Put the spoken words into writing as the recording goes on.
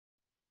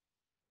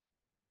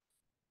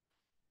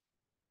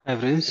Hi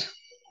friends,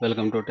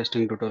 welcome to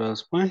Testing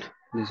Tutorials Point.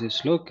 This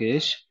is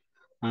Lokesh,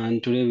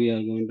 and today we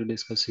are going to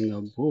discussing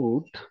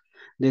about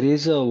there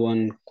is a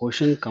one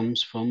question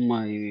comes from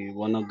my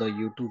one of the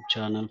YouTube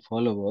channel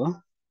follower.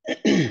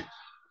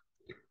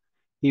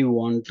 He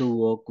want to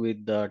work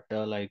with that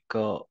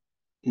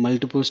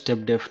multiple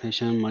step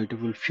definition,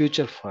 multiple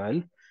future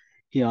file.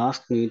 He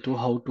asked me to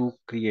how to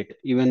create.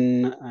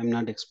 Even I'm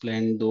not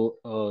explained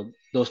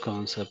those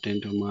concept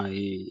into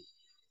my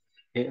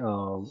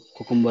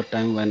cucumber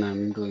time when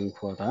I'm doing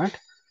for that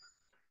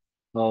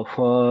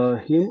for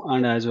him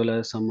and as well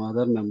as some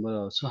other member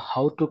also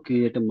how to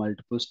create a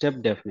multiple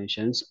step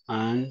definitions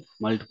and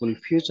multiple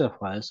future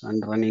files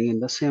and running in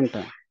the same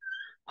time,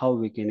 how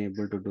we can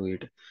able to do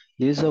it.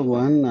 This is the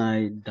one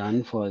I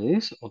done for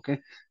this.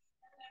 Okay,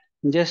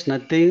 just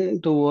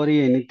nothing to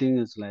worry, anything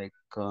is like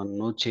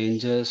no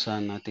changes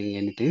and nothing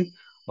anything.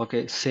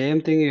 Okay, same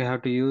thing you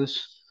have to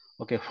use.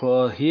 Okay,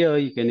 for here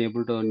you can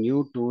able to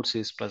new tools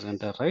is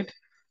presenter, right?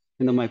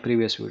 In my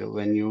previous video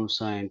when you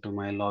sign to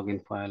my login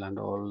file and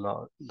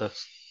all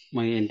that's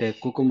my entire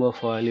cucumber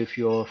file. If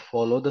you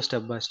follow the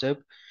step by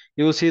step,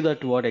 you will see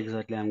that what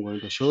exactly I'm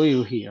going to show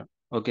you here.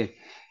 Okay,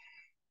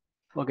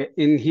 okay,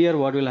 in here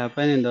what will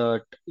happen in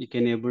that you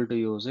can able to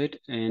use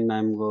it, and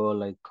I'm go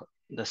like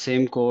the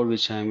same code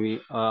which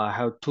I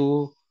have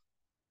two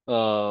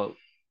uh,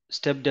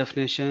 step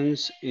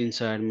definitions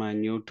inside my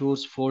new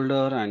tools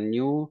folder, and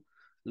new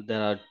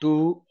there are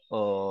two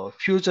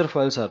future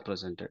files are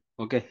presented.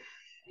 Okay,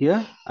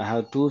 here I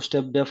have two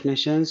step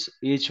definitions,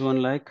 each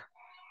one like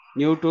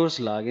new tools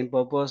login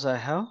purpose I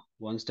have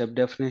one step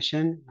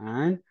definition,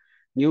 and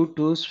new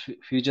tools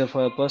future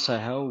purpose I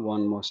have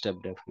one more step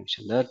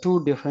definition. There are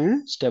two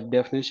different step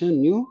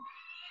definition new.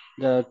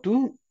 There are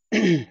two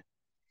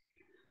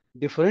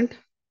different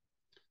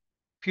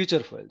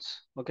future files.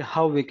 Okay,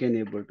 how we can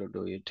able to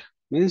do it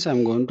means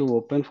I'm going to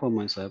open for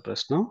my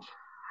Cypress now,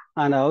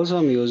 and also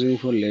I'm using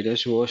for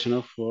latest version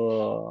of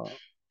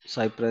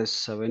Cypress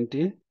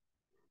 17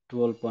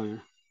 12 point.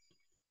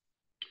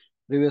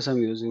 Previous I'm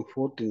using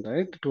 14,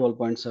 right?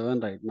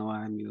 12.7 right now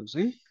I am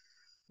using.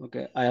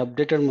 Okay, I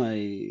updated my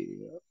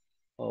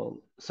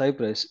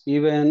Cypress.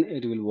 Even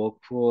it will work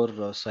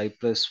for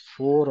Cypress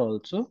 4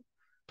 also,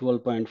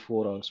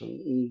 12.4 also.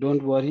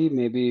 Don't worry,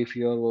 maybe if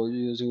you are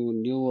using a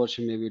new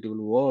version, maybe it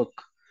will work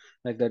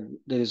like that.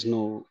 There is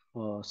no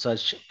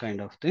such kind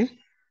of thing.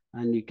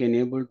 And you can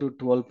able to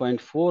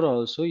 12.4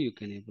 also, you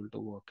can able to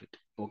work it.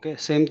 Okay,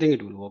 same thing,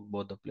 it will work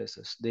both the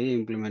places. They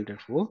implemented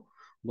for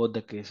both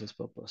the cases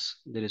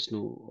purpose. There is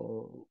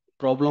no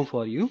problem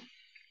for you.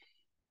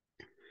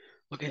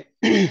 Okay,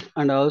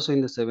 and also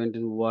in the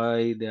 17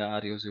 why they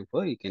are using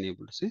for, you can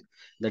able to see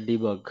the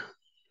debug,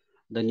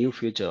 the new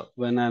feature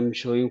when I'm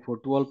showing for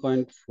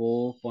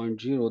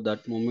 12.4.0,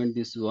 that moment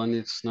this one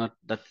is not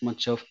that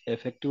much of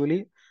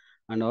effectively,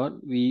 and all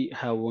we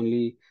have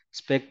only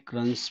spec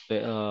run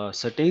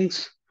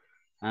settings,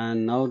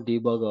 and now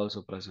debug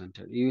also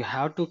presented. You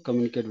have to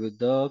communicate with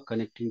the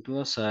connecting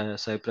to a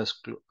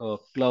Cypress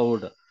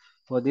cloud.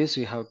 For this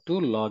you have to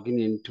log in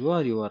into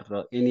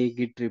your any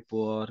Git repo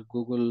or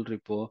Google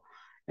repo,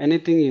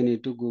 anything you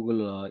need to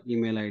Google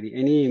email ID,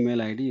 any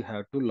email ID you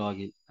have to log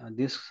in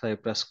this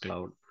Cypress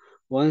cloud.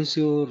 Once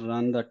you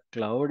run that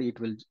cloud, it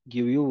will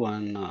give you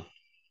one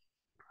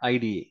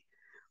ID.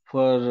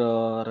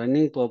 For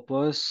running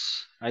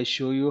purpose, I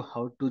show you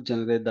how to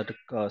generate that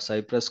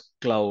Cypress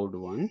cloud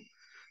one.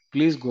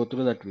 Please go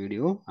through that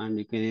video and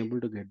you can able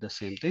to get the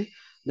same thing,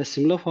 the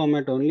similar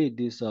format only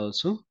this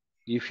also.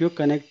 If you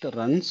connect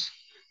runs,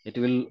 it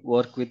will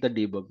work with the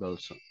debug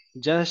also.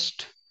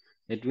 Just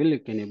it will, you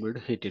can able to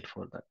hit it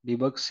for that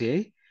debug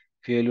CI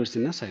failures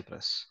in a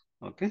Cypress.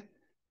 Okay,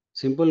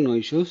 simple, no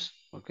issues.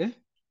 Okay,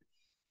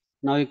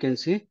 now you can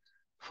see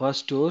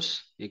first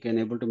tours, you can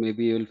able to,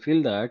 maybe you will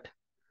feel that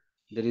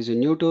there is a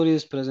new tour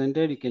is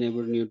presented, you can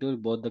able to new tour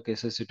both the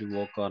cases it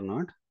will work or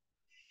not.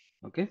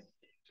 Okay,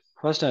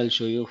 first I'll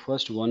show you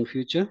first one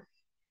feature,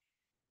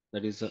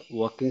 that is a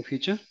working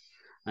feature,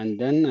 and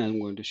then I'm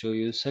going to show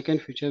you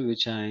second feature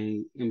which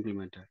I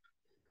implemented,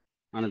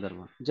 another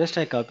one. Just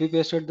I copy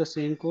pasted the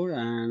same code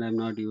and I'm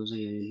not using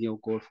any new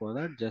code for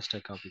that, just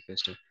I copy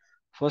pasted.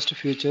 First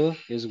feature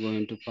is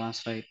going to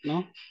pass right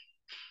now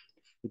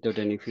without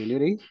any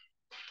failure.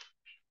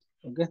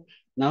 Okay,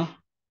 now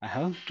I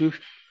have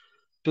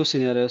two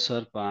scenarios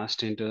are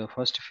passed into the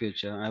first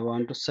feature. I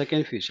want to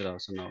second feature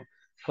also now.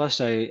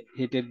 First I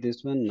hit it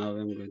this one, now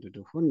I'm going to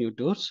do for new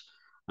tours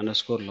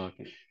underscore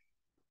login.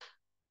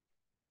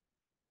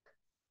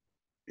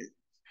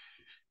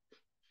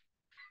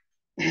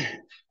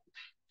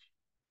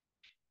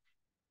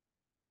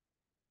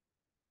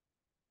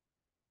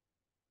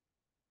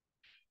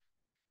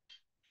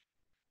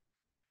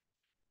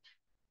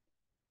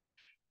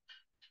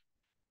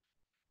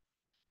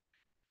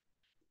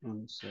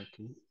 One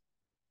second.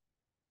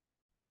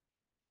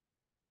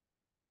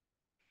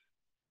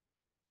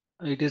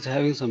 It is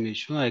having some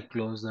issue. I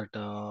close that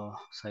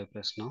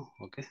Cypress now.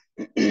 Okay.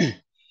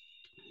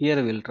 Here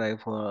I will try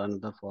for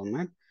another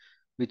format.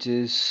 which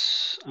is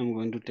I'm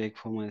going to take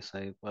for my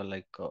Cypher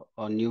like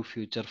a new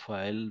future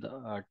file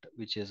that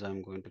which is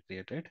I'm going to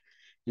create it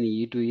in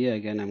E2E.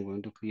 Again, I'm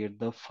going to create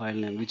the file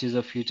name, which is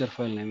a future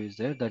file name is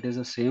there. That is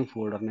the same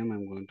folder name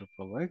I'm going to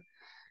provide.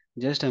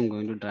 Just I'm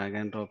going to drag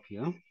and drop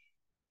here.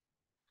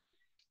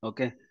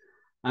 Okay.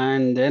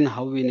 And then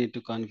how we need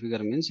to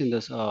configure means in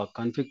this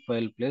config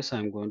file place,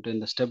 I'm going to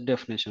in the step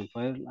definition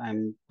file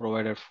I'm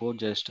provided for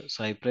just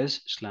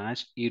Cypress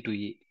slash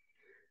E2E.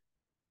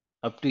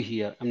 Up to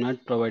here I'm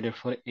not provided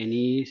for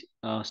any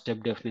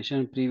step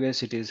definition.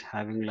 Previous it is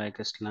having like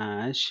a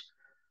slash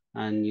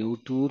and new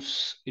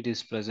tours it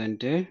is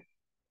presented.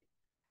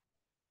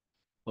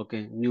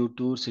 Okay, new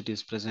tours it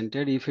is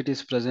presented. If it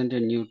is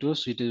presented new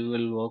tours, it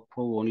will work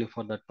for only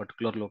for that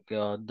particular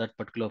that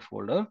particular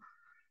folder.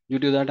 Due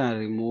to that I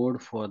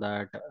removed for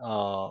that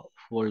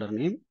folder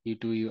name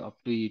E2E. Up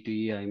to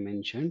E2E I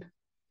mentioned.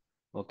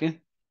 Okay,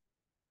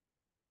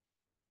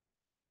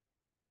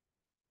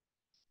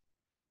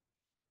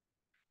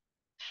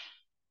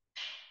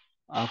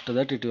 after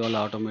that it will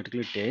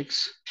automatically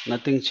takes.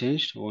 Nothing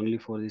changed, only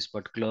for this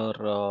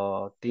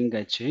particular thing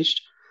I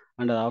changed.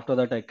 And after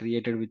that I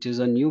created, which is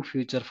a new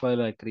future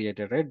file I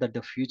created, right? That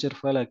the future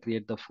file I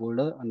create the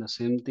folder, and the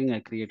same thing I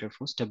created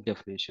for step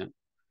definition.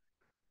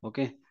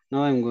 Okay,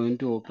 now I'm going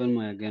to open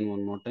my again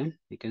one more time.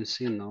 You can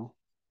see now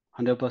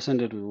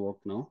 100% it will work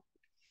now.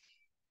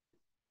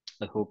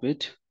 I hope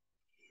it,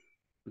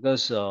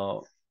 because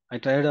I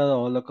tried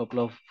all a couple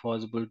of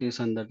possibilities,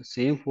 and that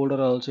same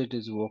folder also it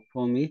is work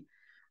for me.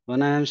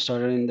 When I am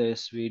started in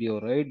this video,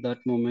 right,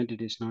 that moment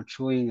it is not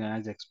showing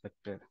as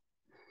expected.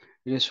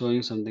 It is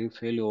showing something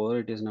failure.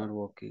 It is not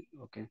working.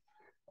 Okay.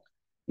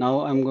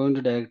 Now I'm going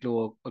to directly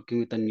working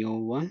with a new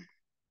one.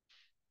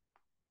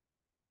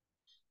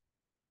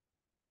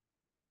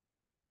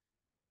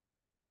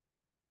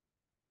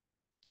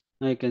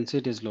 Now you can see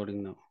it is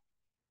loading now.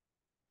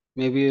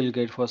 Maybe you'll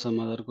get for some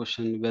other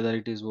question whether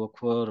it is work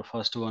for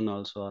first one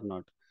also or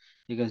not.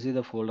 You can see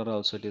the folder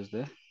also it is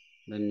there.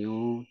 The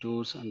new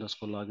tools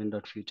underscore login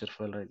dot feature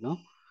file right now.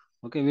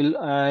 Okay,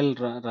 I'll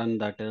run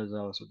that as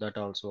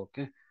also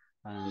okay.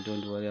 And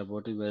don't worry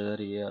about it whether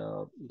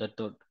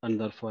that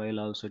another file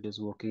also it is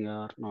working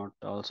or not.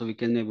 Also we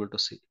can able to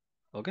see.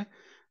 Okay,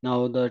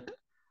 now that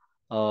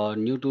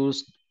new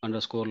tools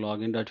underscore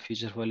login dot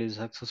feature file is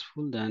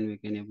successful, then we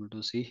can able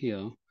to see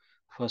here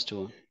first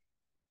one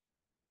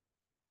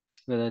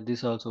whether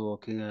this also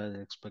working as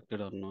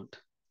expected or not.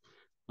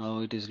 Now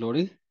it is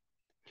loading.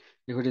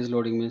 If it is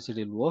loading means it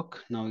will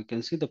work. Now you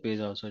can see the page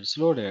also it's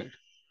loaded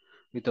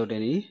without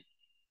any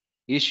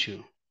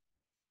issue,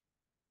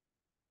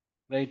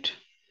 right?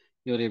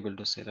 You're able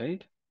to see,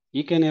 right?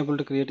 You can able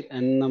to create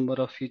n number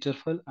of feature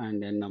file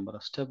and n number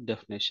of step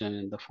definition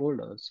in the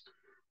folders,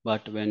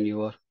 but when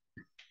you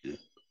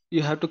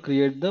have to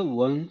create the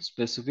one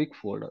specific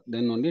folder,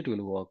 then only it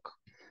will work.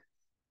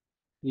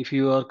 If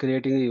you are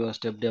creating your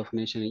step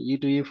definition in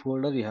E2E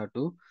folder, you have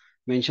to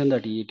mention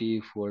that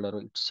E2E folder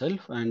itself,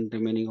 and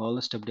remaining all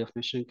the step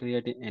definition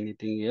creating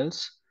anything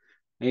else.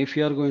 If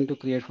you are going to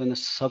create from the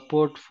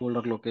support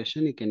folder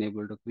location, you can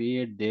able to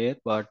create there,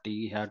 but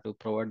you have to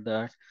provide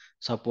that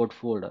support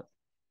folder.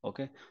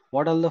 Okay,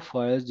 what all the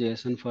files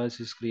JSON files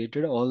is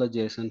created, all the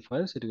JSON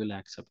files it will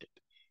accept it.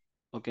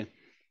 Okay,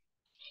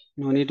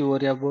 no need to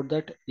worry about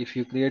that. If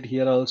you create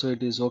here also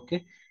it is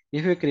okay.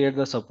 If you create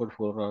the support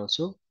folder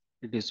also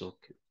it is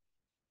okay.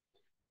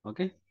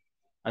 Okay,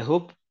 I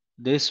hope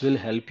this will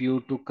help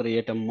you to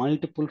create a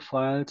multiple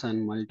files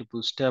and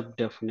multiple step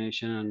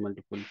definition and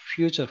multiple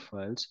future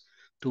files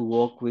to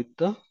work with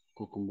the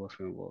Cucumber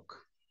framework.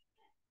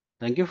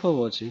 Thank you for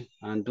watching,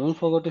 and don't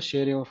forget to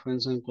share your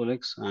friends and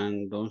colleagues,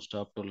 and don't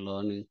stop to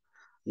learning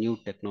new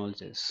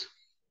technologies.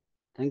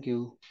 Thank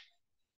you.